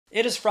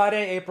It is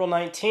Friday, April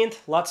 19th.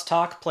 Let's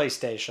talk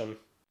PlayStation.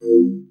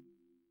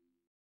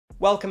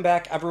 Welcome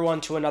back, everyone,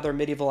 to another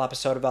medieval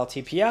episode of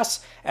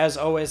LTPS. As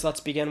always, let's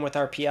begin with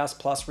our PS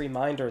Plus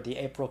reminder. The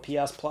April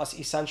PS Plus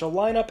Essential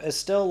lineup is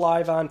still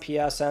live on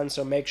PSN,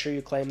 so make sure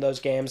you claim those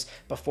games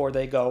before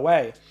they go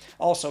away.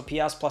 Also,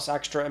 PS Plus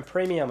Extra and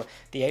Premium.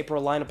 The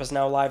April lineup is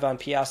now live on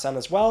PSN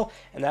as well,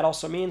 and that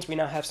also means we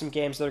now have some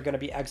games that are going to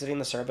be exiting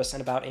the service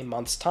in about a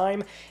month's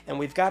time, and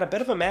we've got a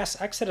bit of a mass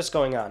exodus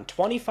going on.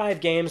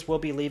 25 games will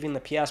be leaving the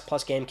PS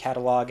Plus game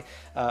catalog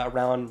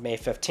around May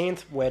 15th,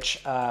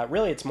 which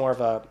really it's more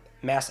of a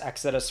mass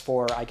exodus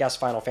for, I guess,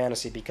 Final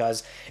Fantasy,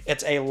 because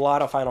it's a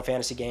lot of Final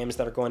Fantasy games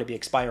that are going to be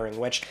expiring,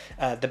 which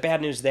the bad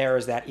news there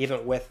is that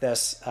even with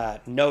this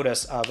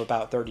notice of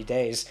about 30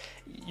 days,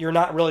 you're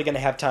not really going to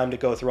have time to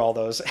go through all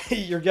those.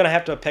 You're going to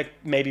have to pick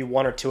maybe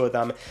one or two of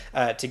them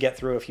to get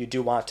through if you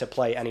do want to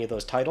play any of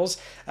those titles.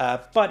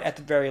 But at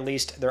the very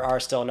least, there are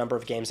still a number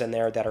of games in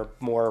there that are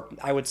more,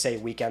 I would say,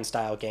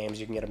 weekend-style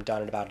games. You can get them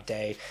done in about a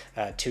day,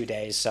 2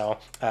 days. So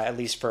at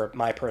least for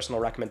my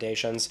personal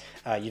recommendations,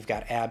 you've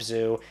got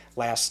Abzu.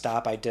 Last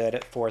Stop I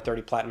did for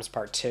 30 Platinums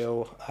Part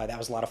 2. That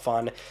was a lot of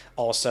fun.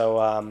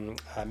 Also,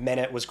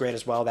 Minute was great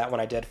as well. That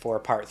one I did for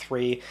Part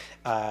 3.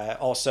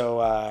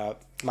 Also,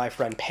 My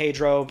Friend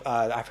Pedro,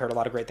 I've heard a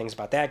lot of great things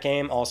about that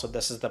game. Also,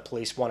 This Is the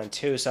Police 1 and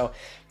 2. So,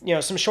 you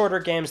know, some shorter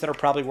games that are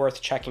probably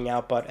worth checking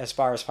out, but as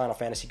far as Final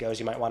Fantasy goes,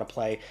 you might want to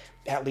play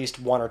at least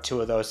one or two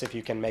of those if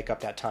you can make up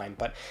that time.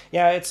 But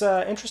yeah, it's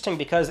interesting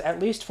because at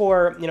least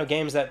for, you know,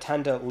 games that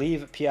tend to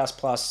leave PS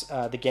Plus,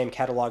 the game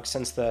catalog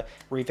since the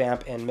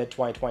revamp in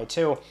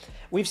mid-2022,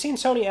 we've seen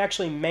Sony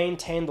actually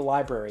maintain the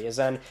library, as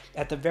in,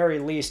 at the very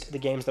least, the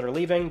games that are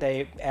leaving,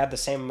 they add the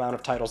same amount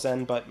of titles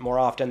in, but more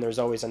often there's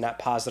always a net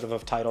positive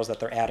of titles that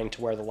they're adding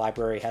to where the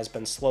library has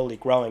been slowly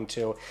growing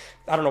to.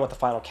 I don't know what the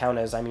final count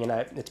is. I mean,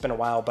 it's been a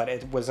while, but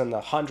it was in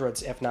the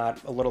hundreds, if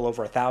not a little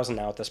over 1,000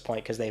 now at this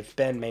point, because they've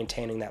been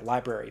maintaining that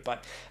library.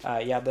 But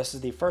yeah, this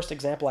is the first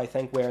example, I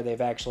think, where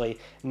they've actually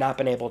not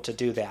been able to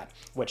do that,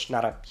 which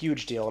not a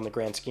huge deal in the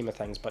grand scheme of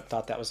things, but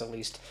thought that was at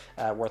least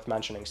worth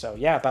mentioning. So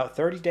yeah, about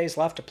 30 days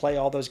left to play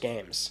all those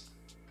games.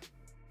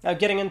 Now,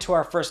 getting into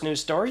our first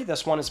news story,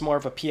 this one is more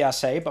of a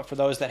PSA, but for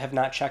those that have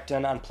not checked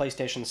in on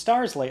PlayStation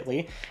Stars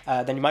lately,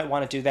 then you might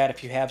want to do that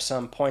if you have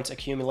some points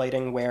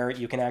accumulating where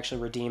you can actually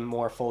redeem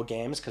more full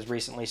games, because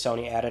recently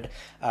Sony added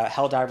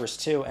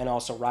Helldivers 2 and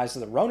also Rise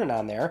of the Ronin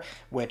on there,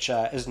 which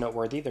is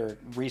noteworthy. They're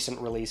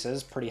recent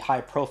releases, pretty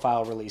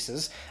high-profile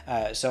releases,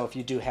 so if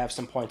you do have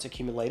some points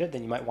accumulated,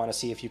 then you might want to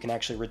see if you can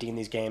actually redeem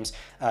these games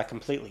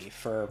completely.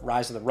 For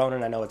Rise of the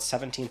Ronin, I know it's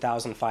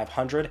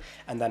 17,500,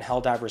 and then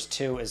Helldivers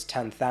 2 is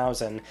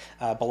 10,000.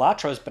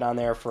 Balatro's been on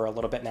there for a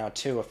little bit now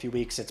too. A few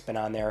weeks it's been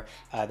on there.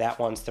 That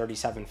one's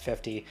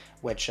 3750,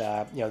 which you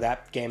know,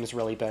 that game has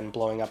really been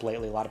blowing up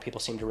lately. A lot of people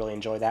seem to really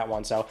enjoy that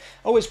one, so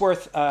always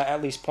worth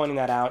at least pointing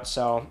that out.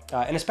 So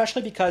and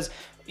especially because,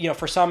 you know,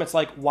 for some it's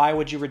like, why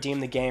would you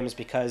redeem the games?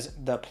 Because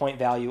the point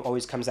value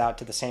always comes out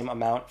to the same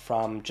amount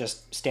from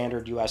just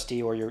standard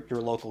USD or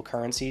your local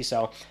currency,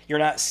 so you're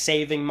not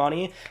saving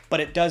money,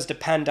 but it does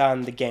depend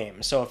on the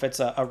game. So if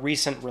it's a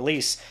recent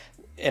release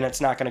and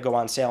it's not going to go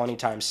on sale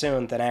anytime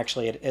soon, then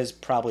actually it is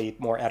probably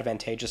more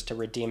advantageous to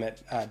redeem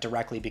it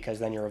directly, because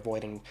then you're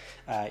avoiding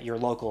your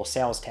local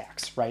sales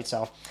tax, right?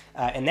 So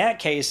in that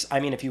case,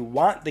 I mean, if you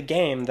want the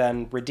game,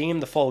 then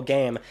redeem the full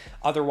game.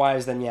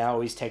 Otherwise, then yeah,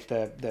 always take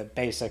the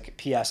basic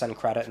PSN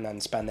credit and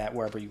then spend that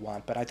wherever you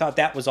want. But I thought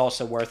that was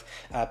also worth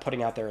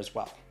putting out there as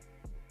well.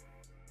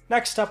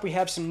 Next up, we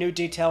have some new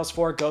details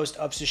for Ghost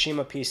of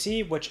Tsushima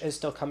PC, which is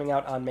still coming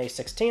out on May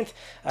 16th,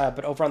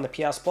 but over on the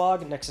PS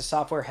blog, Nixxes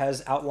Software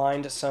has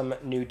outlined some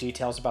new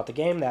details about the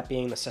game, that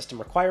being the system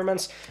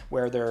requirements,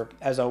 where they're,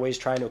 as always,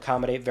 trying to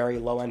accommodate very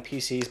low-end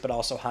PCs, but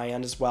also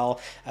high-end as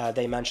well.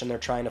 They mentioned they're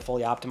trying to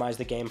fully optimize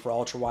the game for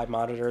ultra-wide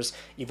monitors,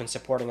 even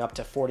supporting up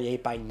to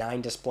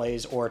 48:9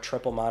 displays or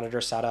triple monitor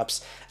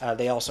setups.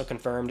 They also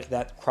confirmed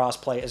that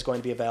crossplay is going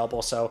to be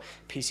available, so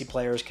PC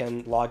players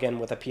can log in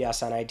with a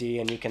PSN ID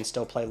and you can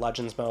still play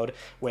Legends mode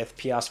with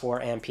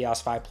PS4 and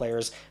PS5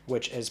 players,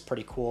 which is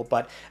pretty cool.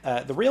 But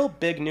the real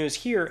big news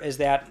here is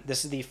that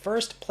this is the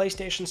first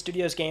PlayStation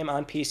Studios game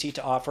on PC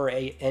to offer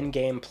a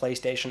in-game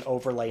PlayStation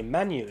overlay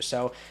menu.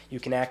 So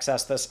you can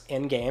access this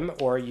in-game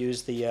or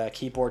use the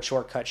keyboard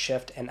shortcut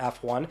Shift and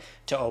F1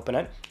 to open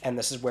it. And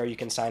this is where you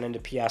can sign into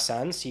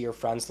PSN, see your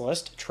friends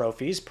list,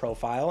 trophies,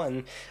 profile,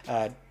 and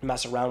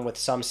mess around with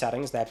some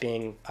settings, that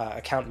being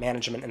account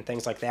management and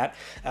things like that.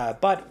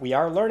 But we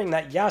are learning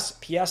that, yes,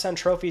 PSN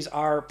trophies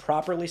are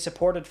properly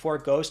supported for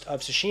Ghost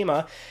of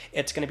Tsushima.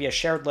 It's going to be a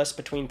shared list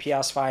between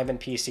PS5 and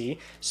PC,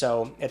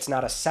 so it's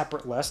not a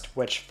separate list,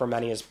 which for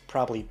many is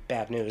probably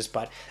bad news,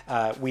 but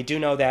we do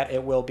know that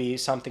it will be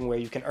something where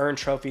you can earn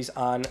trophies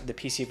on the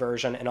PC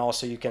version, and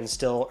also you can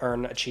still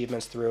earn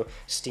achievements through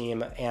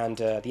Steam and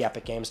the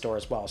Epic Game Store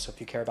as well. So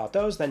if you care about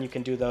those, then you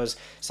can do those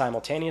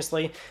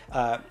simultaneously.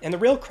 And the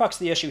real crux of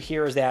the issue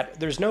here is that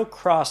there's no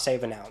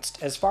cross-save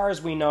announced, as far as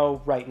we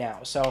know right now.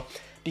 So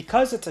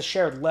because it's a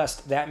shared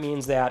list, that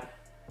means that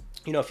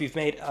you know, if you've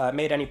made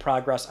any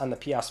progress on the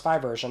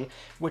PS5 version,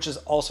 which is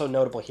also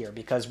notable here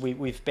because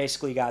we've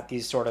basically got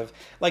these sort of,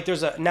 like,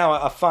 there's now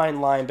a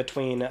fine line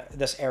between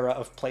this era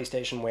of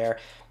PlayStation where,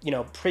 you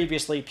know,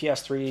 previously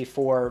PS3,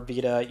 4,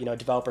 Vita, you know,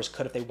 developers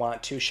could, if they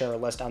want to, share a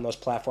list on those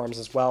platforms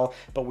as well,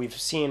 but we've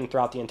seen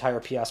throughout the entire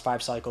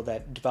PS5 cycle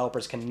that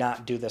developers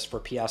cannot do this for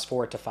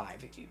PS4 to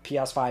 5.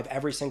 PS5,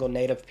 every single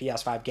native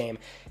PS5 game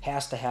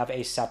has to have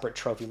a separate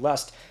trophy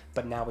list,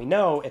 but now we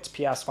know it's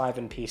PS5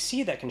 and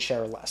PC that can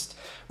share a list,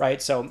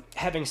 right? So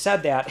having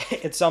said that,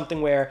 it's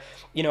something where,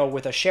 you know,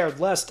 with a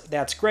shared list,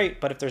 that's great,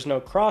 but if there's no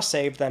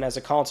cross-save, then as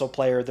a console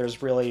player,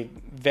 there's really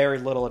very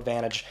little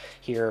advantage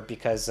here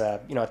because,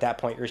 you know, at that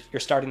point,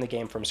 you're starting the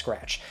game from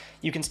scratch.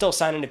 You can still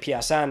sign into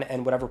PSN,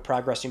 and whatever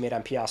progress you made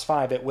on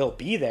PS5, it will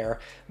be there,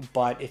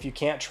 but if you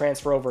can't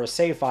transfer over a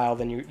save file,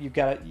 then you're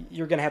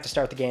going to have to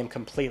start the game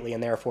completely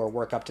and therefore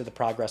work up to the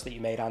progress that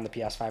you made on the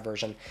PS5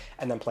 version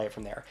and then play it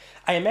from there.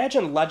 I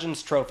imagine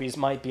Legends trophies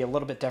might be a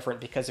little bit different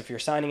because if you're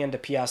signing into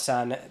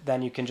PSN,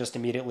 then you can just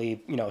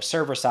immediately, you know,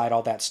 server side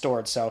all that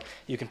stored, so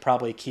you can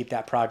probably keep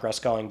that progress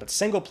going, but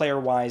single player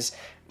wise,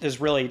 there's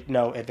really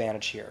no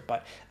advantage here,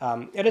 but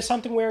it is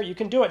something where you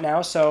can do it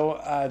now, so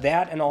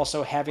that and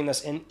also having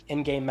this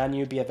in-game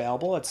menu be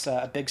available, it's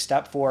a big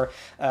step for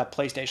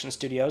PlayStation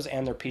Studios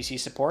and their PC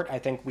support. I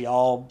think we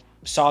all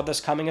saw this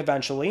coming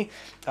eventually.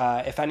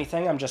 If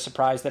anything, I'm just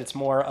surprised that it's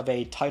more of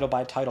a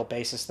title-by-title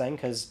basis thing,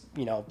 because,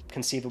 you know,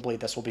 conceivably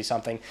this will be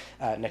something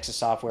Nixxes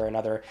Software and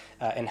other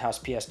in-house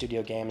PS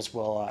Studio games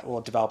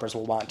developers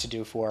will want to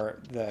do for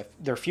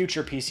their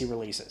future PC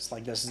releases.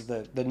 Like, this is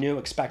the new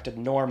expected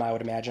norm, I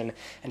would imagine,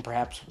 and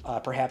perhaps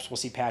we'll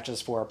see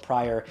patches for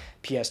prior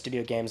PS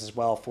Studio games as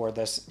well for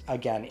this,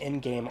 again,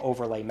 in-game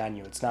overlay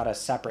menu. It's not a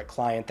separate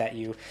client that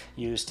you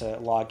use to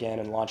log in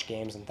and launch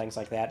games and things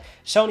like that.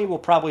 Sony will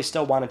probably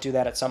still want to do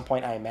that at some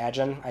point, I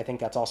imagine. I think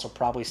that's also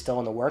probably still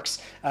in the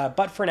works.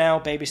 But for now,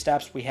 baby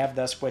steps, we have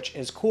this, which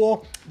is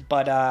cool.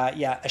 But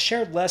yeah, a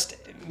shared list,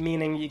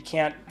 meaning you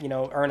can't, you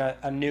know, earn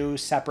a new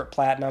separate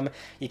platinum.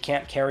 You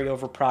can't carry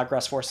over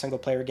progress for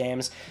single-player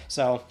games.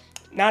 So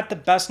not the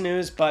best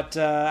news, but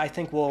I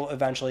think we'll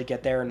eventually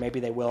get there, and maybe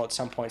they will at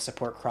some point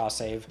support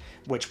cross-save,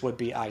 which would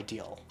be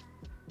ideal.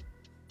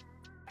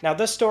 Now,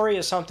 this story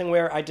is something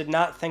where I did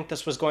not think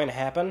this was going to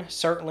happen,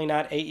 certainly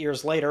not 8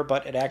 years later,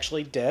 but it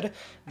actually did,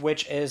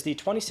 which is the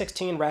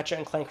 2016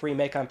 Ratchet & Clank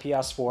remake on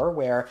PS4,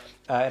 where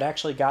it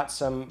actually got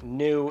some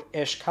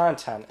new-ish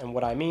content. And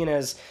what I mean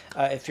is,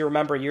 if you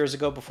remember years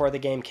ago before the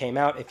game came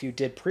out, if you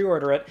did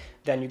pre-order it,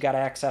 then you got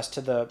access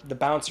to the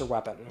bouncer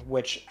weapon,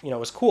 which, you know,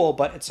 was cool,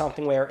 but it's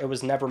something where it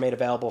was never made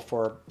available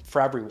for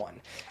everyone.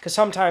 Because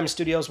sometimes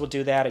studios will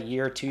do that a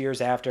year, 2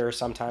 years after.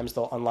 Sometimes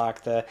they'll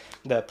unlock the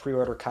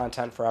pre-order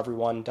content for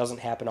everyone.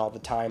 Doesn't happen all the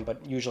time,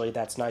 but usually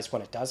that's nice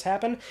when it does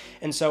happen.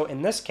 And so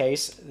in this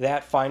case,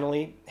 that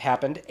finally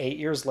happened 8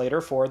 years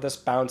later for this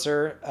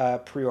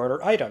bouncer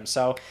pre-order item.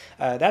 So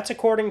that's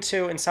according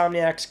to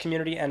Insomniac's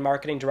community and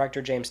marketing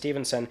director James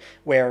Stevenson,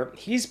 where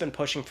he's been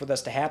pushing for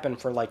this to happen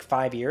for like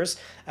 5 years.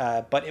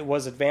 But it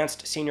was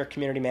Advanced Senior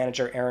Community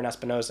Manager Aaron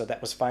Espinoza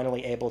that was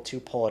finally able to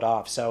pull it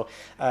off. So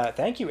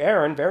thank you,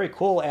 Aaron. Very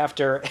cool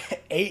after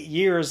 8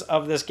 years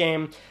of this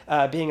game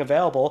being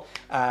available.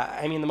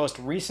 I mean, the most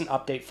recent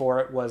update for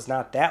it was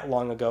not that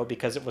long ago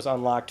because it was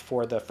unlocked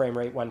for the frame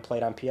rate when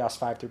played on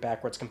PS5 through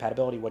backwards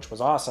compatibility, which was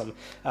awesome.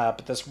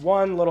 But this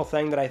one little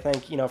thing that I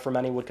think, you know, for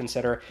many would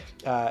consider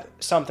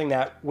something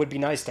that would be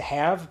nice to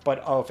have,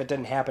 but oh, if it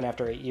didn't happen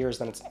after 8 years,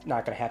 then it's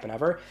not going to happen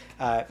ever.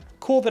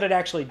 Cool that it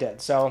actually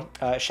did. So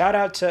shout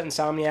out to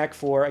Insomniac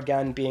for,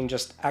 again, being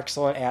just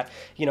excellent at,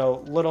 you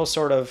know, little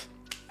sort of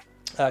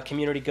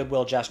community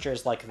goodwill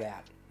gestures like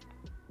that.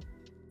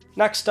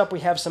 Next up, we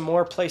have some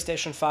more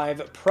PlayStation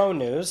 5 Pro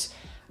news.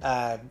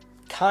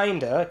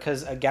 Kinda,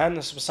 because again,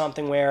 this was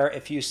something where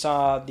if you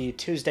saw the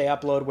Tuesday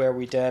upload where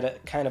we did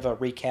kind of a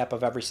recap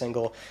of every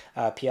single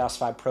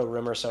PS5 Pro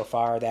rumor so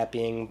far, that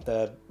being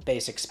the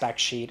basic spec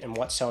sheet and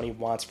what Sony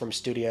wants from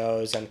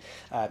studios and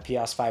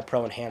PS5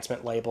 Pro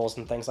enhancement labels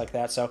and things like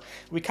that. So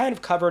we kind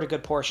of covered a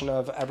good portion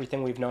of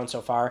everything we've known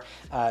so far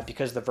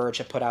because The Verge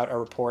had put out a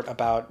report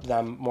about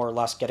them more or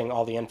less getting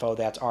all the info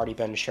that's already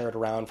been shared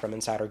around from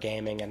Insider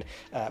Gaming and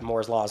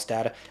Moore's Law is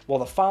dead. Well,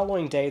 the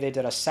following day they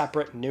did a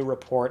separate new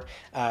report,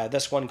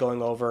 this one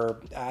going over,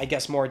 I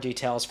guess, more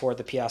details for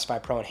the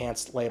PS5 Pro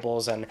enhanced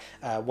labels and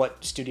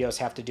what studios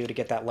have to do to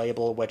get that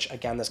label, which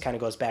again, this kind of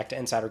goes back to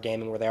Insider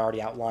Gaming where they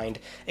already outlined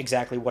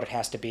exactly what it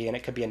has to be, and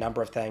it could be a number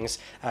of things,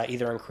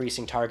 either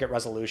increasing target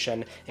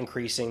resolution,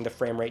 increasing the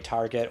frame rate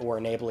target, or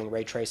enabling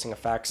ray tracing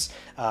effects.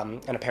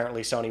 And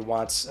apparently Sony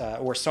wants,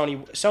 or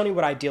Sony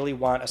would ideally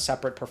want a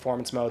separate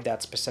performance mode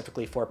that's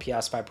specifically for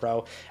PS5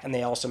 Pro, and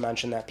they also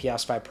mentioned that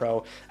PS5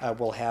 Pro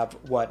will have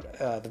what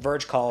The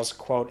Verge calls,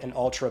 quote, an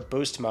ultra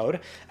boost mode,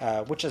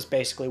 mode, which is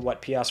basically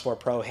what PS4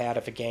 Pro had.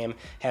 If a game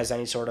has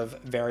any sort of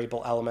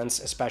variable elements,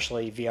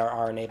 especially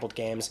VRR-enabled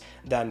games,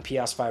 then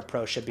PS5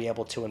 Pro should be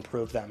able to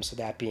improve them. So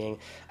that being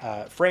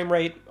frame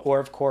rate, or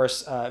of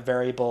course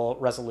variable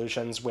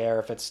resolutions, where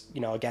if it's,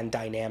 again,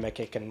 dynamic,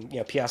 it can,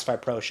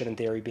 PS5 Pro should in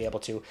theory be able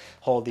to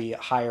hold the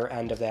higher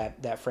end of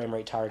that frame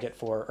rate target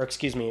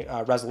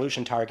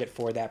resolution target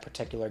for that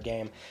particular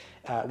game.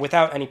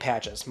 Without any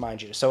patches,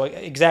 mind you. So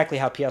exactly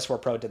how PS4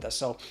 Pro did this.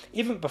 So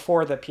even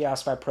before the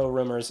PS5 Pro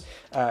rumors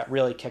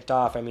really kicked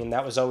off, I mean,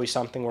 that was always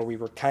something where we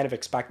were kind of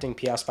expecting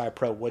PS5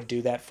 Pro would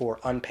do that for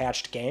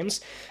unpatched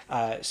games.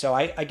 So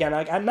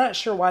I'm not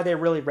sure why they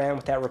really ran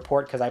with that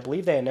report, because I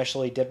believe they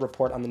initially did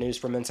report on the news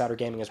from Insider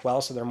Gaming as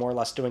well, so they're more or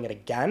less doing it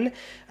again,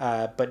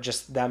 but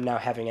just them now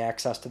having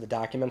access to the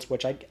documents,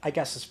 which I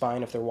guess is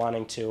fine if they're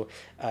wanting to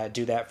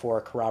do that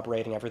for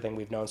corroborating everything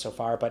we've known so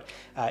far. But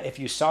if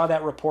you saw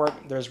that report,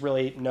 there's really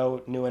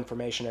no new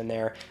information in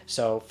there.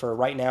 So for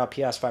right now,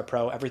 PS5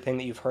 Pro, everything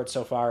that you've heard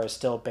so far is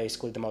still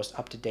basically the most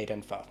up-to-date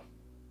info.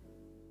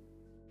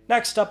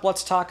 Next up,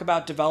 let's talk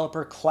about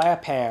developer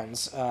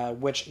Claphands,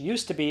 which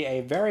used to be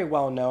a very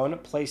well-known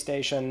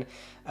PlayStation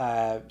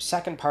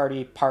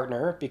second-party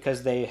partner,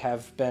 because they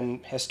have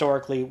been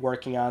historically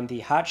working on the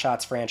Hot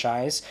Shots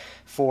franchise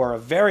for a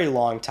very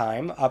long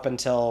time, up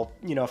until,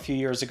 a few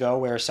years ago,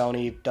 where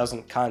Sony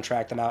doesn't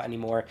contract them out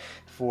anymore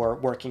for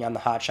working on the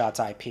Hot Shots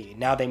IP.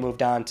 Now they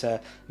moved on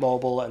to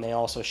mobile, and they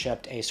also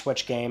shipped a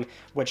Switch game,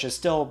 which is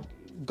still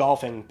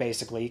golfing,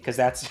 basically, because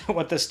that's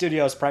what the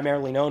studio is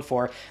primarily known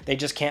for. They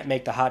just can't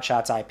make the Hot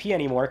Shots IP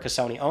anymore because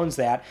Sony owns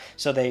that,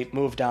 so they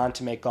moved on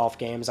to make golf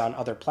games on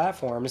other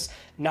platforms,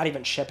 not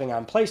even shipping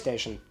on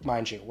PlayStation,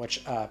 mind you,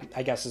 which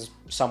I guess is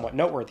somewhat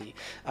noteworthy.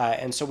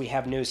 And so we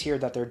have news here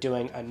that they're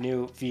doing a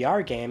new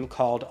VR game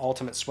called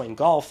Ultimate Swing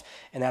Golf,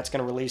 and that's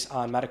going to release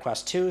on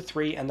MetaQuest 2,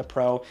 3, and the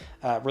Pro,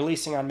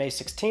 releasing on May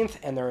 16th,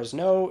 and there is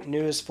no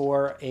news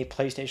for a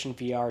PlayStation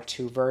VR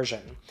 2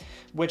 version,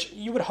 which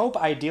you would hope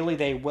ideally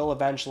they will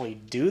eventually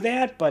do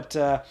that, but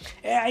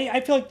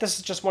I feel like this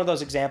is just one of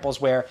those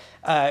examples where,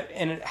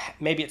 and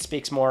maybe it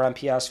speaks more on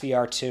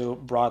PSVR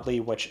 2 broadly,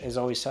 which is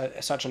always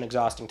such an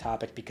exhausting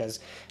topic, because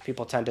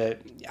people tend to,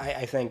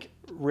 I think,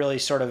 really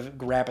sort of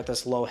grab at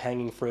this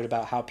low-hanging fruit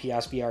about how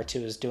PSVR 2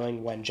 is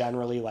doing, when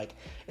generally, like,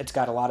 it's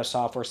got a lot of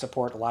software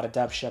support, a lot of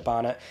dev ship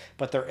on it,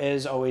 but there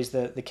is always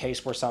the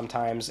case where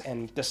sometimes,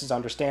 and this is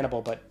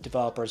understandable, but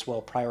developers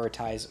will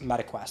prioritize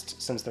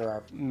MetaQuest, since there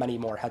are many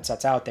more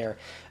headsets out there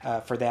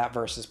for that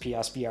versus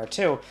PSVR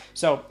 2.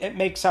 So it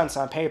makes sense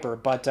on paper,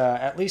 but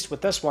at least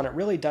with this one, it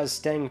really does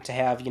sting to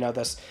have,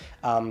 this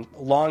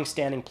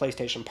long-standing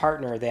PlayStation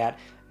partner that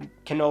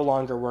can no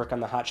longer work on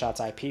the Hot Shots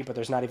IP, but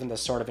there's not even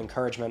this sort of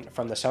encouragement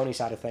from the Sony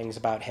side of things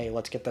about, hey,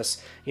 let's get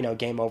this,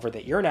 game over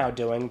that you're now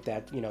doing,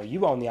 that,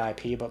 you own the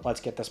IP, but let's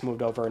get this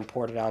moved over and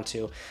ported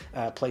onto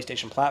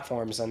PlayStation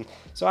platforms. And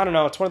so, I don't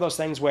know, it's one of those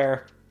things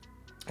where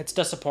it's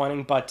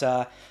disappointing, but,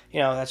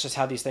 that's just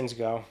how these things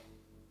go.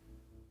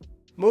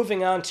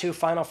 Moving on to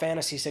Final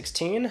Fantasy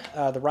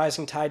XVI, the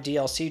Rising Tide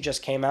DLC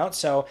just came out,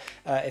 so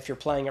if you're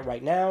playing it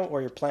right now, or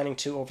you're planning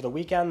to over the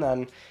weekend,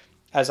 then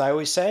as I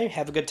always say,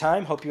 have a good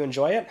time. Hope you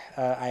enjoy it.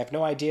 I have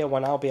no idea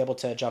when I'll be able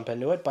to jump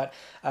into it, but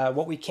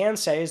what we can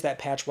say is that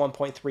patch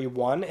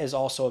 1.31 is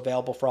also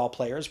available for all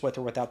players, with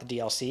or without the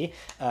DLC,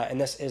 and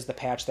this is the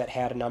patch that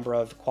had a number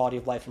of quality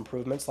of life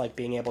improvements, like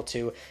being able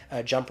to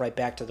jump right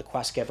back to the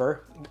quest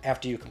giver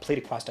after you complete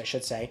a quest, I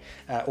should say,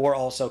 or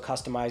also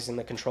customizing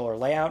the controller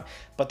layout.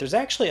 But there's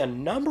actually a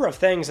number of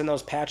things in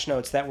those patch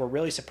notes that were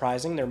really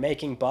surprising. They're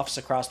making buffs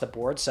across the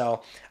board,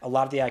 so a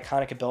lot of the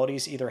iconic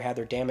abilities either had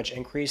their damage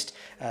increased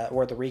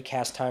or the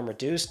recast time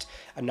reduced.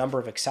 A number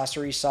of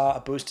accessories saw a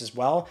boost as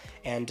well,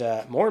 and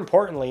more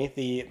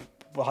importantly,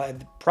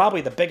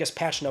 probably the biggest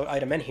patch note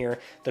item in here,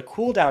 the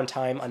cooldown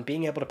time on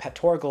being able to pet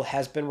Torgal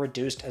has been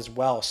reduced as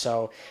well.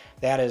 So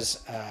that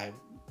is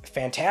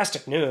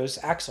fantastic news.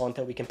 Excellent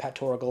that we can pet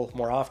Torgal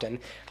more often.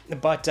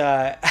 But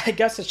I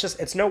guess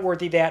it's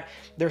noteworthy that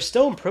they're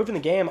still improving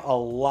the game a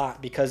lot,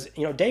 because,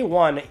 day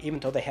one, even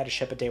though they had to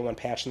ship a day one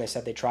patch and they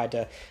said they tried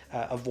to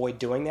avoid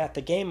doing that,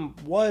 the game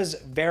was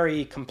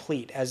very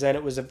complete, as in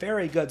it was a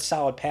very good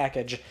solid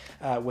package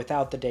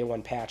without the day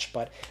one patch.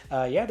 But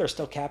yeah, they're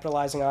still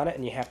capitalizing on it,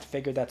 and you have to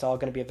figure that's all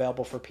going to be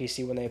available for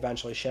PC when they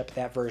eventually ship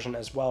that version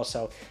as well.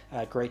 So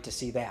great to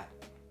see that.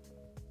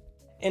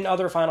 In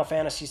other Final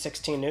Fantasy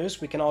XVI news,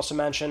 we can also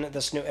mention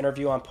this new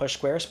interview on Push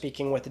Square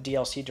speaking with the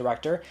DLC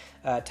director,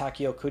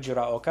 Takio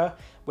Kujiraoka,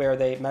 where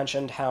they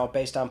mentioned how,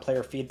 based on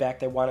player feedback,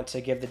 they wanted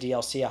to give the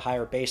DLC a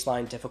higher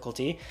baseline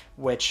difficulty,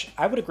 which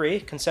I would agree,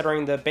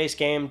 considering the base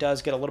game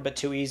does get a little bit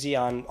too easy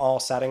on all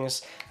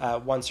settings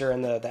once you're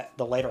in the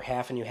later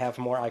half and you have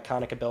more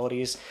iconic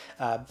abilities.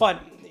 But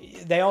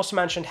they also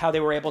mentioned how they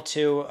were able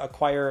to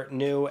acquire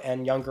new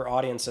and younger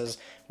audiences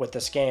with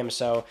this game.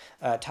 So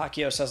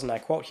Takio says, and I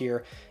quote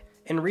here,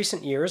 "In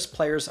recent years,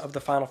 players of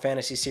the Final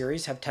Fantasy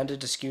series have tended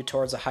to skew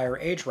towards a higher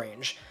age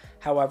range.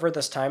 However,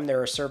 this time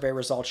there are survey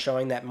results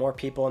showing that more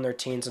people in their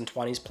teens and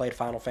 20s played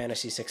Final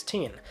Fantasy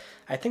XVI.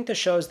 I think this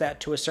shows that,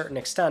 to a certain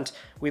extent,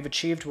 we've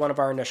achieved one of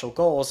our initial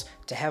goals,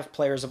 to have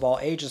players of all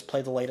ages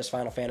play the latest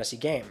Final Fantasy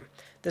game.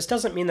 This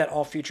doesn't mean that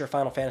all future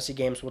Final Fantasy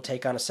games will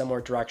take on a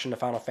similar direction to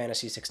Final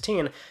Fantasy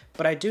XVI,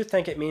 but I do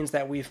think it means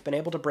that we've been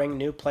able to bring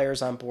new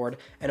players on board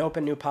and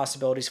open new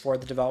possibilities for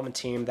the development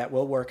team that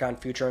will work on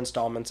future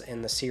installments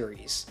in the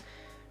series.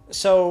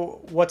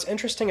 So what's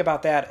interesting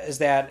about that is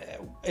that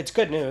it's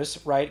good news,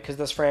 right? Because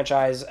this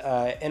franchise,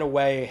 in a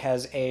way,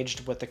 has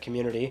aged with the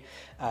community,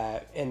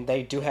 and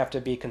they do have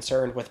to be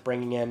concerned with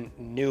bringing in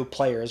new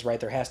players, right?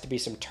 There has to be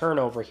some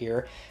turnover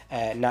here,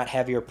 not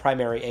have your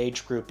primary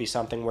age group be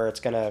something where it's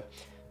going to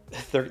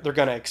they're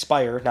going to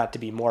expire, not to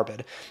be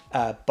morbid.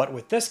 But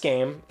with this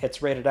game,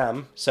 it's rated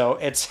M, so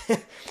it's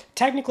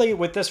technically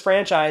with this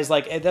franchise,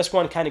 like this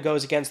one kind of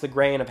goes against the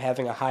grain of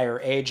having a higher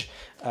age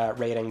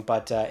rating,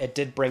 but it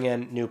did bring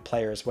in new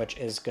players, which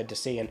is good to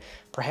see. And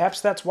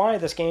perhaps that's why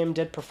this game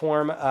did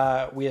perform,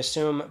 we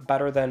assume,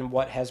 better than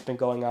what has been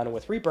going on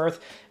with Rebirth,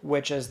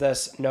 which is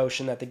this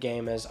notion that the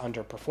game is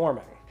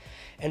underperforming.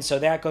 And so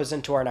that goes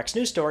into our next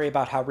news story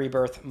about how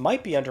Rebirth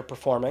might be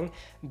underperforming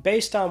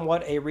based on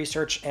what a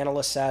research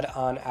analyst said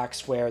on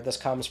X, where this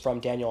comes from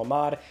Daniel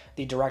Ahmad,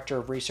 the director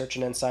of research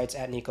and insights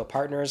at Nico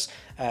Partners.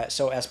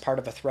 So as part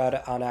of a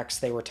thread on X,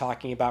 they were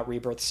talking about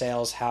Rebirth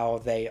sales, how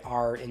they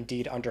are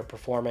indeed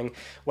underperforming.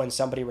 When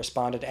somebody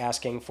responded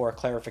asking for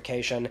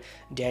clarification,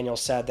 Daniel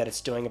said that it's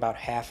doing about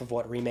half of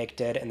what Remake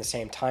did in the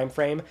same time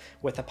frame,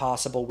 with a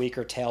possible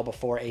weaker tail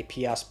before a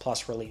PS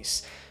Plus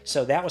release.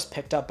 So that was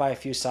picked up by a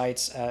few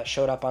sites,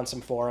 showed up on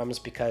some forums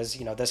because,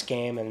 you know, this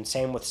game, and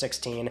same with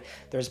 16,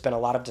 there's been a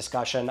lot of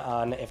discussion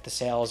on if the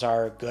sales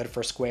are good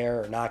for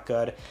Square or not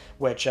good,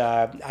 which,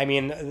 I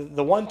mean,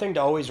 the one thing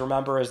to always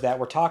remember is that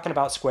we're talking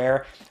about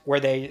Square,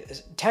 where they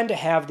tend to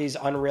have these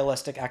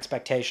unrealistic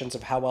expectations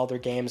of how well their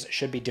games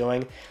should be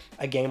doing.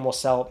 A game will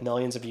sell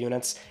millions of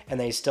units, and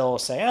they still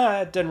say,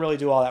 it didn't really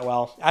do all that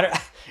well.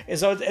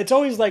 So it's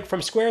always like,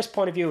 from Square's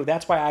point of view,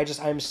 that's why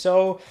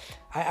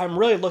I'm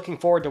really looking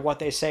forward to what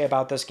they say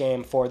about this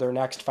game for their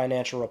next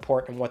financial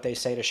report and what they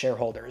say to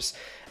shareholders.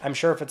 I'm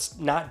sure if it's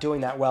not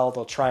doing that well,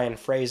 they'll try and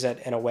phrase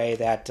it in a way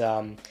that,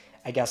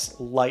 I guess,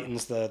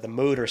 lightens the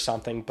mood or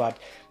something. But,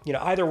 you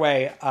know, either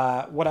way,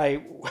 what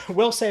I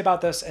will say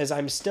about this is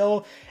I'm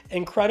still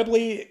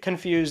incredibly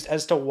confused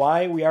as to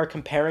why we are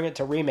comparing it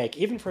to Remake.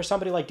 Even for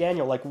somebody like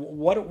Daniel, like,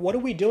 what are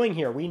we doing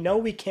here? We know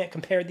we can't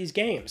compare these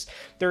games.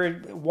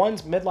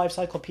 One's mid-life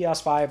cycle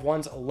PS5,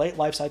 one's late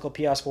life cycle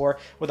PS4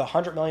 with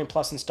 100 million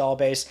plus install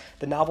base.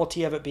 The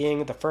novelty of it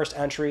being the first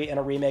entry in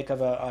a remake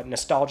of a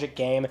nostalgic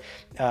game.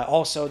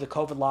 Also the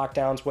COVID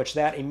lockdowns, which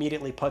that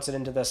immediately puts it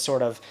into this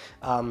sort of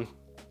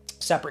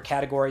separate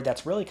category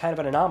that's really kind of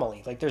an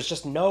anomaly. Like, there's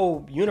just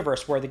no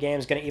universe where the game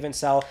is going to even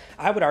sell,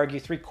 I would argue,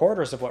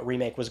 3/4 of what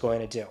Remake was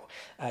going to do,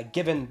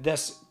 given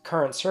this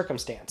current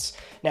circumstance.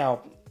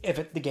 Now,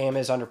 if the game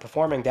is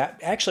underperforming, that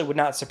actually would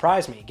not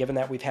surprise me, given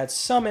that we've had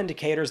some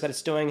indicators that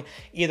it's doing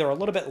either a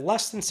little bit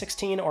less than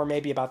 16 or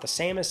maybe about the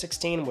same as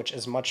 16, which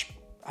is much,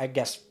 I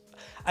guess,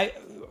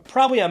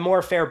 probably a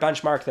more fair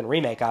benchmark than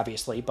Remake,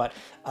 obviously, but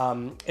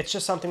it's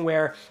just something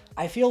where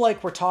I feel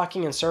like we're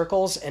talking in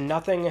circles and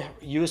nothing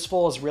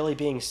useful is really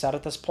being said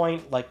at this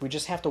point. Like, we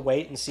just have to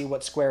wait and see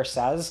what Square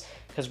says,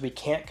 because we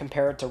can't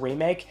compare it to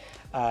Remake.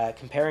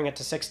 Comparing it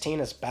to 16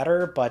 is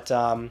better, but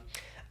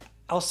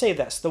I'll say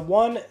this. The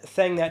one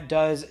thing that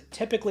does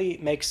typically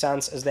make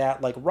sense is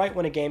that, like, right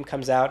when a game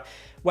comes out,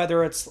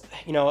 whether it's,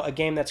 you know, a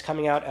game that's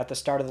coming out at the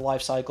start of the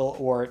life cycle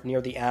or near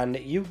the end,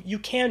 you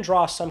can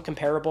draw some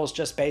comparables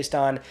just based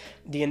on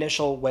the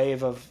initial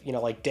wave of, you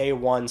know, like day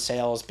one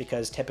sales,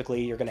 because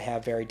typically you're going to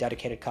have very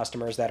dedicated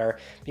customers that are,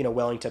 you know,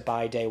 willing to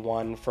buy day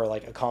one for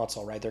like a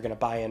console, right? They're going to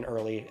buy in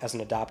early as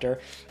an adopter.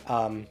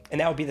 And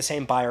that would be the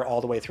same buyer all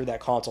the way through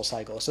that console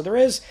cycle. So there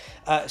is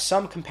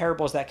some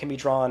comparables that can be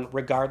drawn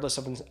regardless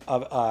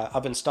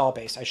of install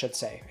base, I should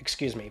say,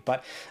 excuse me.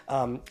 But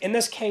in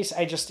this case,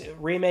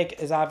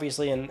 Remake is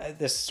obviously in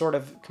this sort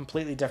of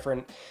completely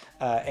different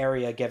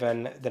area,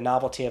 given the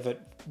novelty of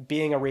it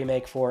being a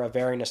remake for a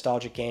very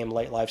nostalgic game,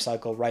 late life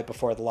cycle, right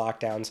before the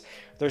lockdowns.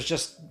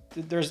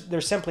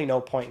 There's simply no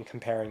point in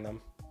comparing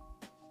them.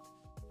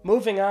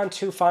 Moving on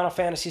to Final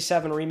Fantasy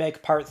VII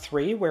Remake Part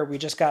 3, where we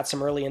just got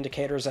some early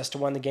indicators as to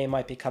when the game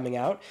might be coming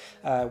out,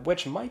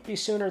 which might be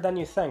sooner than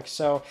you think.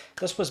 So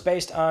this was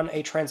based on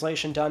a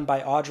translation done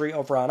by Audrey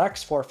over on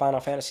X for Final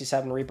Fantasy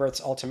VII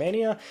Rebirths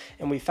Ultimania,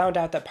 and we found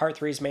out that Part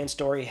 3's main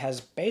story has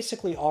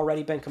basically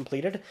already been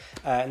completed,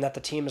 and that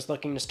the team is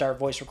looking to start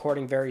voice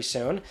recording very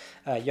soon.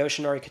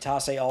 Yoshinori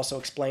Kitase also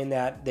explained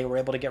that they were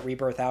able to get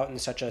Rebirth out in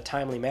such a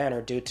timely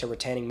manner due to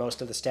retaining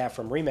most of the staff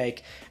from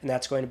Remake, and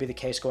that's going to be the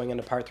case going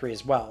into Part 3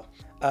 as well.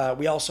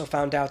 We also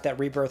found out that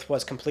Rebirth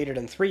was completed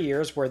in 3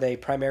 years, where they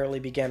primarily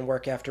began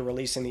work after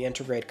releasing the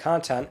integrated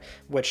content,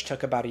 which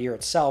took about a year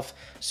itself,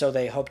 so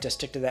they hope to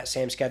stick to that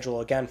same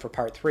schedule again for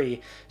Part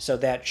 3, so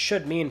that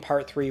should mean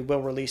Part 3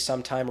 will release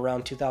sometime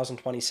around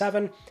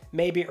 2027,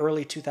 maybe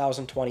early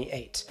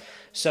 2028.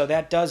 So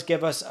that does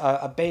give us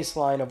a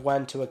baseline of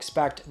when to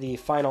expect the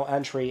final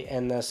entry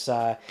in this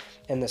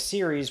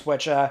series,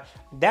 which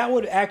that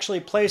would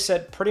actually place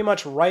it pretty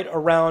much right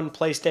around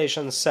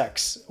PlayStation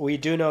 6. We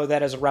do know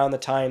that is around the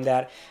time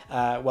that,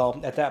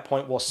 well, at that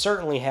point we'll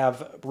certainly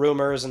have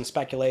rumors and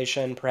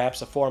speculation,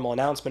 perhaps a formal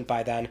announcement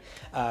by then,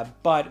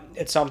 but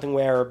it's something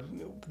where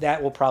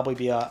that will probably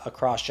be a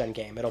cross-gen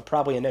game. It'll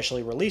probably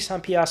initially release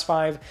on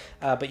PS5,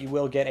 but you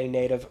will get a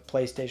native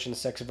PlayStation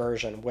 6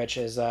 version, which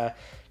is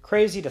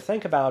crazy to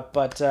think about,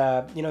 but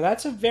you know,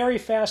 that's a very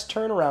fast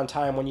turnaround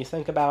time when you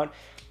think about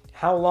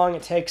how long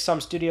it takes some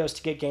studios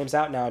to get games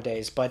out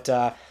nowadays. But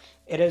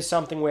it is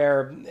something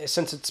where,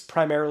 since it's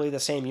primarily the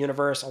same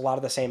universe, a lot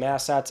of the same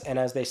assets, and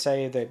as they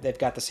say, they've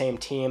got the same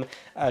team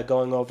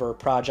going over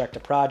project to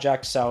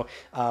project, so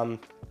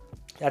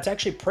that's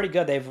actually pretty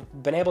good. They've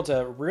been able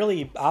to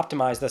really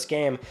optimize this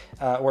game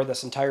or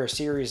this entire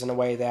series in a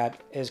way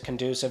that is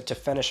conducive to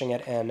finishing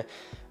it in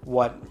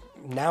what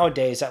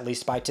nowadays, at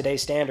least by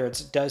today's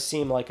standards, does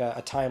seem like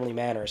a timely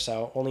manner.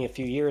 So only a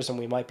few years and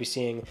we might be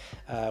seeing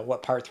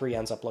what Part 3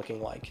 ends up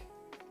looking like.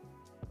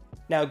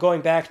 Now,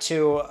 going back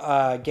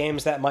to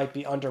games that might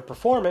be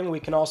underperforming, we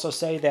can also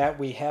say that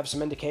we have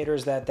some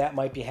indicators that that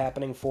might be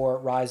happening for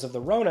Rise of the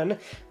Ronin,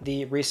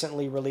 the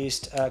recently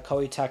released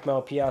Koei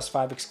Tecmo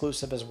PS5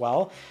 exclusive as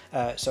well.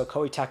 So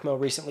Koei Tecmo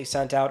recently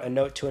sent out a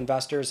note to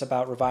investors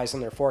about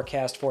revising their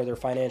forecast for their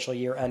financial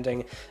year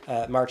ending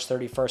March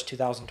 31st,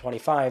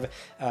 2025,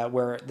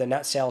 where the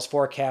net sales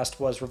forecast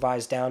was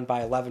revised down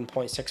by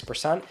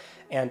 11.6%.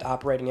 and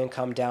operating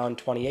income down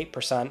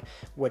 28%,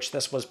 which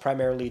this was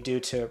primarily due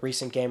to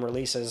recent game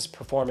releases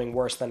performing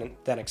worse than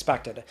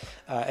expected.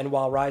 And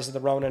while Rise of the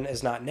Ronin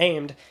is not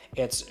named,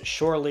 it's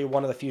surely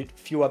one of the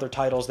few other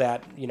titles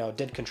that, you know,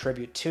 did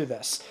contribute to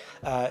this.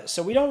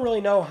 So we don't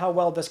really know how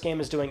well this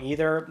game is doing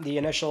either. The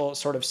initial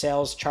sort of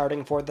sales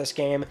charting for this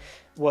game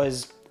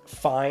was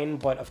fine,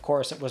 but of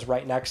course it was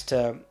right next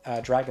to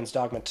Dragon's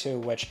Dogma 2,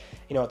 which,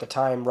 you know, at the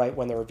time, right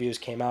when the reviews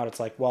came out, it's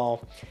like,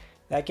 well,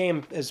 that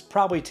game is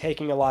probably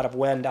taking a lot of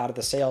wind out of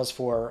the sails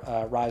for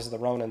Rise of the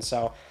Ronin,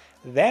 so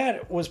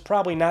that was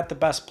probably not the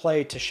best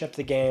play to ship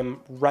the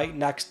game right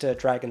next to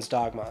Dragon's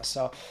Dogma.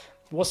 So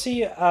we'll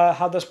see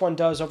how this one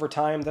does over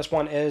time. This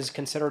one is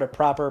considered a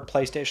proper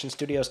PlayStation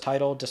Studios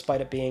title,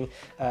 despite it being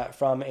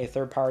from a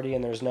third party,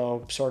 and there's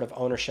no sort of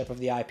ownership of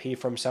the IP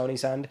from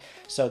Sony's end.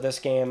 So this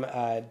game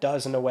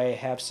does, in a way,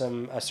 have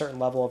a certain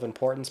level of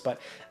importance, but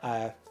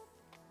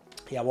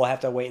yeah, we'll have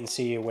to wait and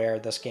see where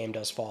this game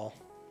does fall.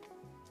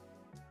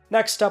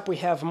 Next up, we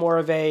have more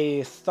of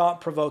a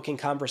thought-provoking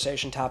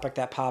conversation topic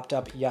that popped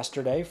up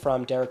yesterday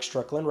from Derek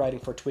Strickland, writing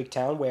for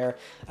Tweaktown, where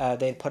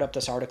they put up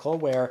this article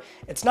where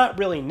it's not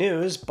really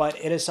news, but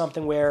it is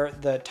something where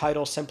the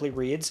title simply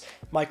reads,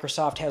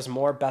 Microsoft has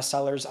more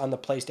bestsellers on the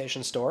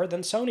PlayStation Store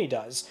than Sony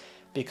does.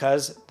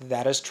 Because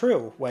that is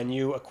true. When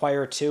you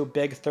acquire two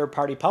big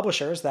third-party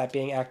publishers, that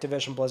being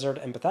Activision Blizzard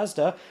and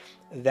Bethesda,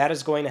 that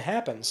is going to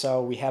happen.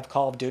 So we have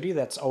Call of Duty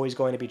that's always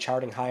going to be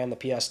charting high on the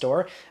PS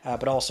Store,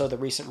 but also the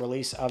recent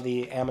release of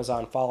the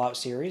Amazon Fallout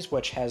series,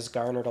 which has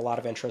garnered a lot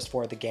of interest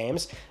for the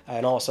games,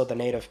 and also the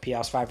native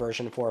PS5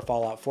 version for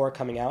Fallout 4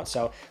 coming out.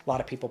 So a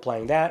lot of people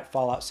playing that.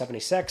 Fallout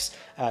 76.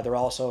 They're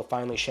also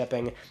finally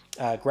shipping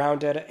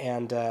Grounded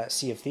and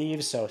Sea of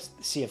Thieves. So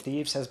Sea of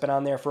Thieves has been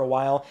on there for a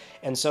while.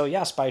 And so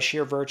yes, by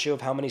sheer virtue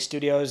of how many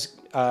studios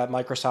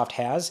Microsoft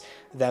has,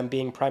 them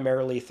being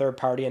primarily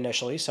third-party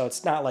initially, so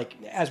it's not like,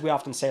 as we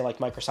often say, like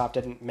Microsoft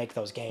didn't make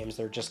those games,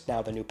 they're just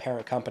now the new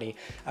parent company,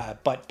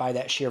 but by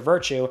that sheer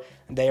virtue,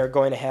 they are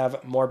going to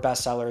have more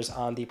bestsellers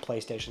on the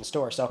PlayStation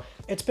Store. So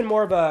it's been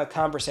more of a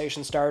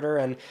conversation starter,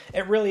 and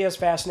it really is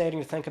fascinating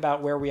to think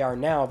about where we are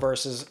now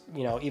versus,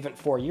 you know, even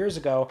 4 years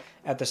ago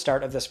at the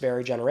start of this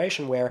very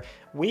generation, where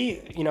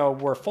we, you know,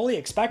 were fully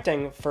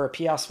expecting for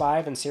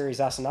PS5 and Series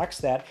S and X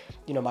that,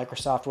 you know,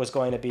 Microsoft was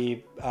going to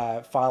be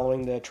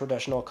following the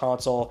traditional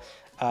console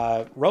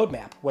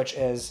roadmap, which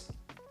is,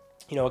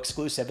 you know,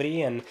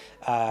 exclusivity and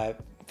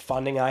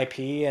funding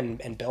IP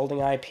and building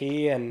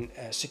IP and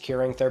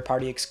securing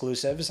third-party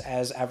exclusives,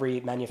 as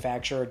every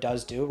manufacturer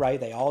does do, right?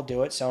 They all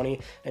do it,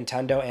 Sony,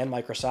 Nintendo, and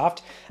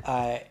Microsoft.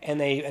 And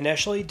they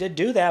initially did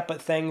do that,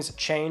 but things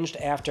changed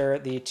after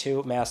the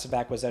two massive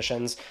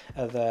acquisitions,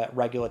 the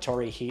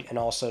regulatory heat, and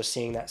also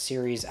seeing that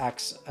Series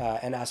X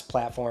and S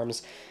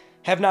platforms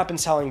have not been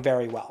selling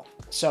very well.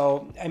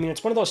 So, I mean,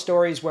 it's one of those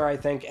stories where I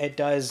think it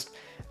does,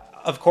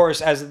 of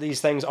course, as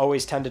these things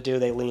always tend to do,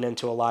 they lean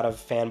into a lot of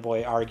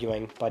fanboy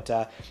arguing, but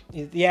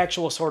the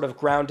actual sort of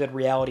grounded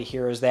reality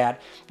here is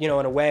that, you know,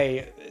 in a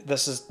way,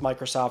 this is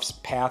Microsoft's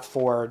path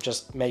for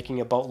just making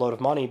a boatload of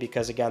money,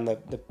 because, again,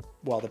 the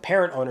the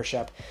parent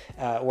ownership,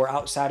 or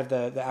outside of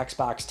the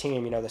Xbox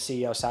team, the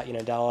CEO Satya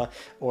Nadella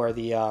or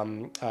the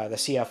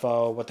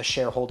CFO, what the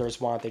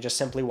shareholders want. They just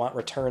simply want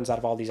returns out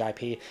of all these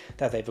IP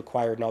that they've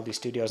acquired and all these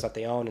studios that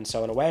they own. And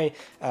so in a way,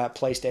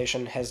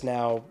 PlayStation has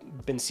now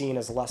been seen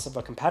as less of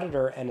a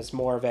competitor and is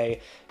more of a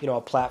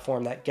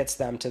platform that gets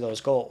them to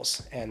those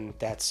goals. And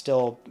that's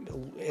still,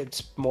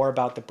 it's more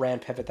about the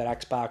brand pivot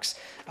that Xbox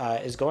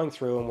is going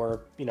through, and we're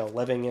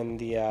living in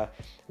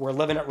we're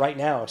living it right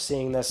now,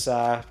 seeing this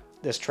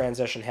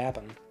transition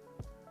happen.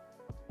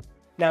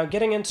 Now,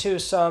 getting into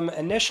some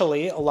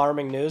initially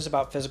alarming news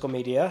about physical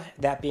media,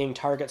 that being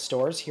Target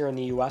stores. Here in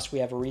the US, we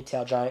have a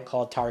retail giant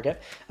called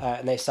Target,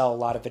 and they sell a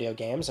lot of video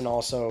games and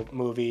also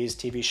movies,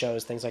 TV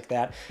shows, things like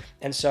that.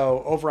 And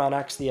so over on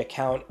X, the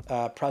account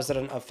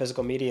president of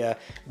physical media,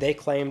 they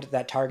claimed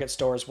that Target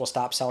stores will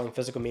stop selling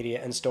physical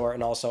media in store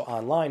and also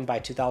online by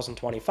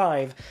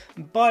 2025.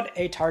 But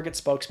a Target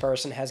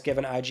spokesperson has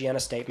given IGN a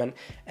statement,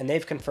 and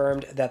they've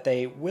confirmed that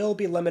they will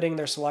be limiting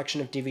their selection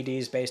of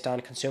DVDs based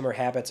on consumer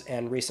habits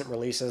and recent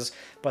releases,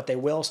 but they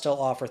will still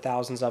offer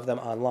thousands of them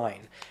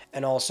online.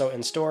 And also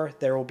in store,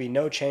 there will be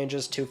no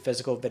changes to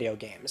physical video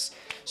games.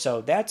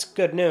 So that's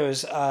good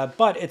news,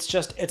 but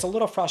it's a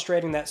little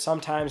frustrating that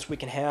sometimes we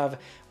can have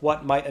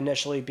what might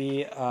initially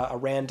be a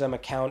random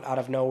account out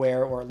of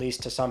nowhere, or at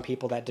least to some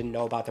people that didn't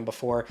know about them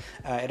before.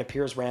 It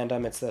appears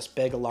random. It's this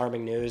big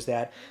alarming news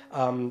that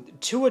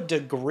to a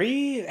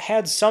degree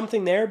had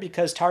something there,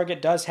 because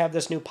Target does have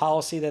this new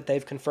policy that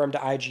they've confirmed to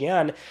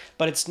IGN,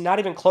 but it's not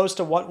even close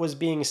to what was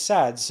being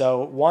said.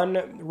 So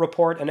one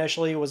report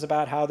initially was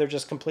about how they're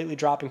just completely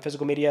dropping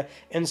physical media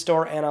in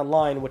store and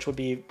online, which would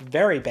be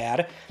very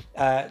bad,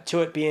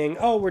 to it being,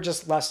 oh, we're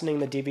just lessening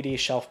the DVD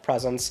shelf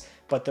presence,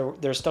 but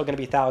there's still going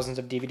to be thousands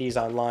of DVDs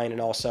online, and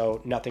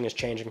also nothing is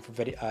changing for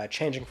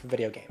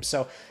video games.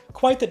 So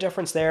quite the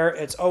difference there.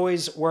 It's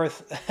always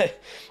worth,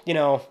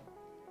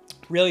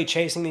 really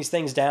chasing these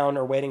things down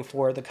or waiting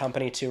for the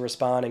company to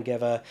respond and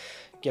give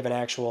an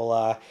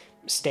actual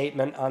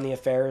statement on the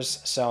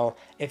affairs. So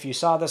if you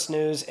saw this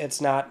news,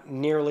 it's not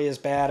nearly as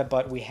bad,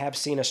 but we have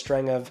seen a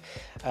string of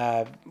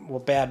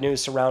bad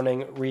news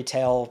surrounding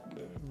retail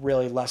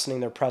really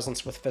lessening their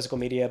presence with physical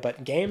media,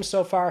 but games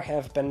so far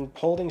have been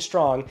holding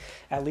strong,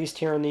 at least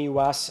here in the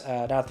US.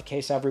 Not the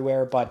case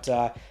everywhere, but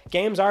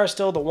games are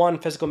still the one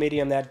physical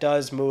medium that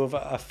does move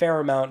a fair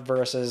amount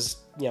versus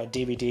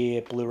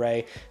DVD,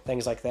 Blu-ray,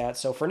 things like that.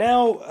 So for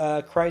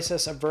now,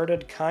 crisis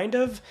averted, kind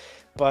of.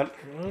 But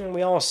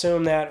we all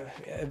assume that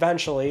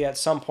eventually, at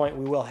some point,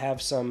 we will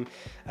have some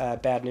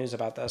bad news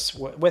about this.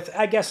 With,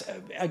 I guess,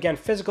 again,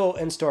 physical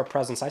in-store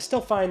presence. I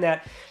still find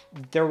that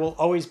there will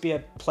always be a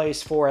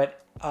place for it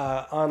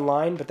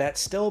online, but that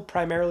still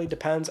primarily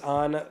depends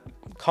on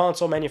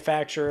console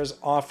manufacturers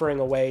offering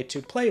a way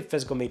to play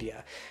physical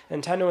media.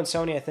 Nintendo and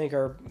Sony, I think,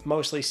 are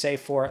mostly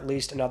safe for at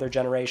least another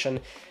generation.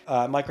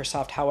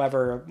 Microsoft,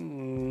 however,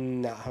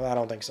 no, I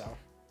don't think so.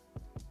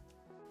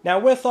 Now,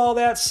 with all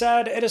that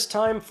said, it is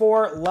time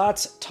for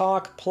Let's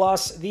Talk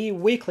Plus, the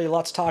weekly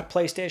Let's Talk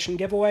PlayStation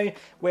giveaway,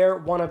 where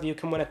one of you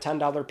can win a $10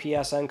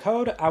 PSN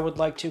code. I would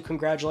like to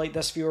congratulate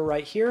this viewer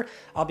right here.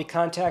 I'll be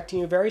contacting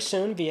you very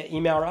soon via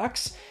email or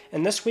X.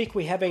 And this week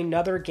we have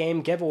another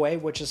game giveaway,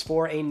 which is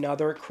for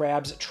another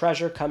Crab's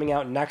Treasure coming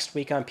out next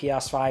week on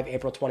PS5,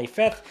 April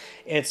 25th.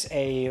 It's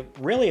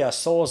really a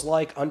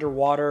Souls-like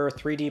underwater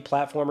 3D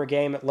platformer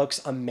game. It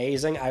looks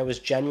amazing. I was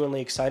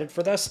genuinely excited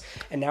for this.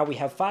 And now we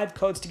have 5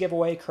 codes to give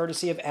away,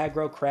 courtesy of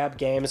Aggro Crab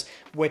Games,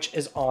 which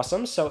is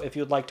awesome. So if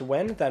you'd like to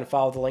win, then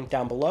follow the link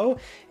down below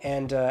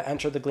and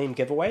enter the Gleam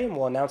giveaway, and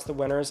we'll announce the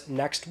winners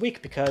next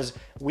week, because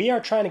we are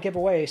trying to give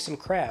away some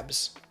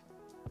crabs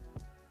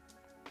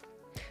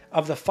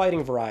of the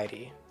fighting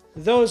variety.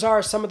 Those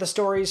are some of the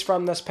stories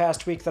from this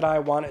past week that I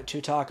wanted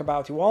to talk about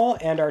with you all,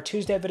 and our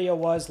Tuesday video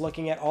was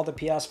looking at all the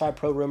PS5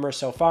 Pro rumors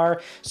so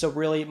far, so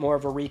really more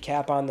of a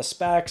recap on the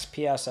specs,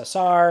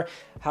 PSSR,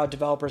 how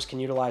developers can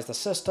utilize the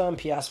system,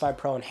 PS5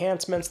 Pro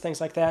enhancements, things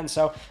like that. And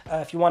so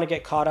if you want to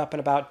get caught up in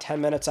about 10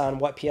 minutes on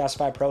what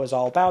PS5 Pro is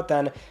all about,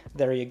 then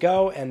there you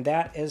go, and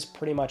that is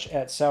pretty much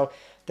it. So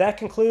that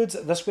concludes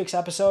this week's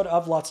episode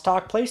of Let's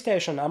Talk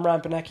PlayStation. I'm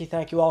Ryan Benecki.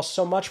 Thank you all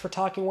so much for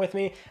talking with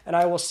me, and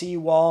I will see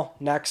you all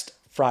next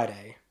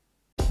Friday.